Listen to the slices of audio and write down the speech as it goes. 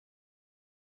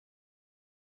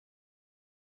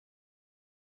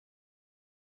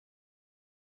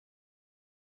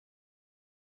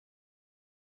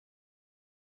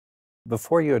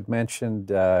Before you had mentioned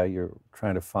you're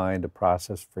trying to find a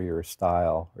process for your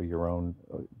style or your own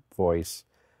voice.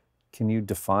 Can you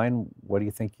define what do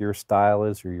you think your style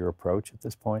is or your approach at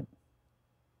this point?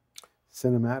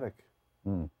 Cinematic.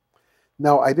 Mm.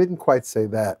 No, I didn't quite say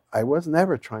that. I was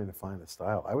never trying to find a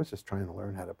style. I was just trying to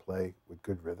learn how to play with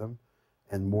good rhythm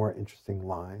and more interesting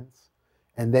lines,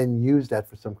 and then use that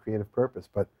for some creative purpose.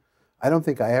 But I don't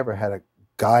think I ever had a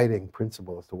guiding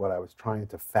principle as to what I was trying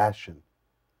to fashion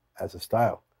as a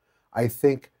style. I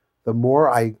think the more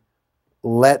I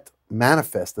let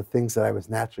manifest the things that I was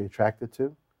naturally attracted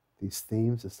to, these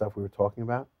themes, the stuff we were talking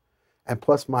about, and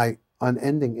plus my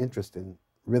unending interest in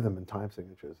rhythm and time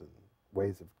signatures and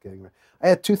ways of getting around. I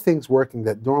had two things working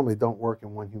that normally don't work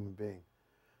in one human being.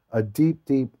 A deep,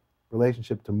 deep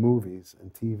relationship to movies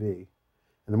and TV.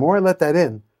 And the more I let that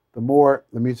in, the more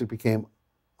the music became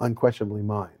unquestionably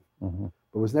mine. Mm-hmm.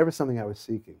 But it was never something I was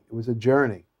seeking. It was a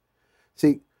journey.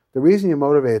 See, the reason you're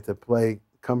motivated to play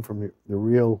come from the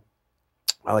real,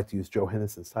 I like to use Joe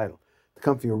Henderson's title, to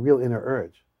come from your real inner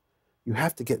urge. You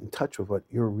have to get in touch with what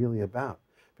you're really about.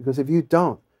 Because if you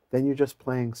don't, then you're just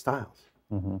playing styles.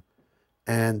 Mm-hmm.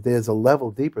 And there's a level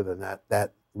deeper than that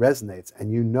that resonates,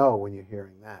 and you know when you're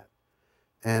hearing that.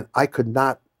 And I could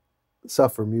not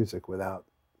suffer music without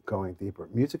going deeper.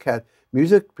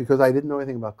 Music, because I didn't know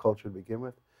anything about culture to begin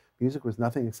with, music was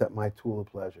nothing except my tool of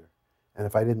pleasure. And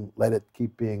if I didn't let it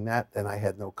keep being that, then I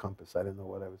had no compass. I didn't know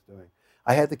what I was doing.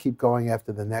 I had to keep going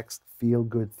after the next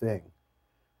feel-good thing,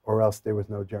 or else there was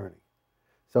no journey.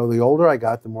 So the older I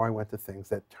got, the more I went to things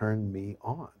that turned me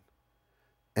on.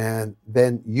 And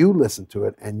then you listen to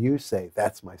it and you say,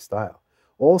 that's my style.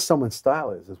 All someone's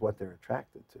style is what they're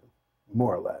attracted to,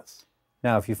 more or less.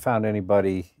 Now, if you found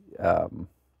anybody,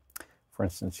 for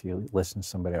instance, you listen to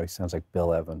somebody, oh, he sounds like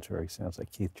Bill Evans or he sounds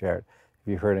like Keith Jarrett.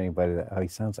 Have you heard anybody that, oh, he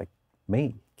sounds like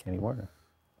me, Kenny Werner?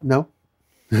 No.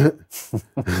 I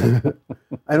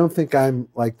don't think I'm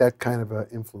like that kind of an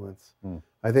influence.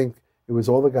 I think it was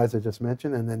all the guys I just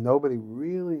mentioned, and then nobody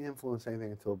really influenced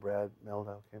anything until Brad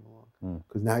Mehldau came along.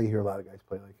 Because now you hear a lot of guys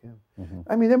play like him. Mm-hmm.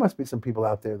 I mean, there must be some people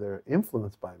out there that are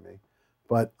influenced by me,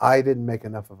 but I didn't make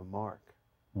enough of a mark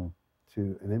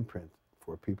to an imprint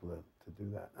for people to do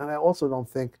that. And I also don't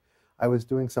think I was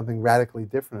doing something radically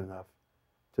different enough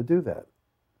to do that.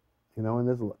 You know, and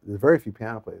there's very few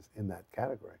piano players in that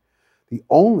category. The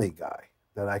only guy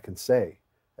that I can say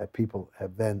that people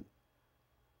have then,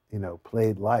 you know,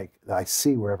 played like, that I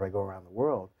see wherever I go around the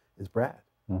world, is Brad.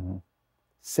 Mm-hmm.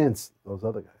 Since those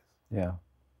other guys. Yeah.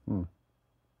 Who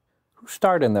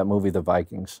starred in that movie, The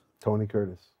Vikings? Tony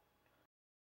Curtis.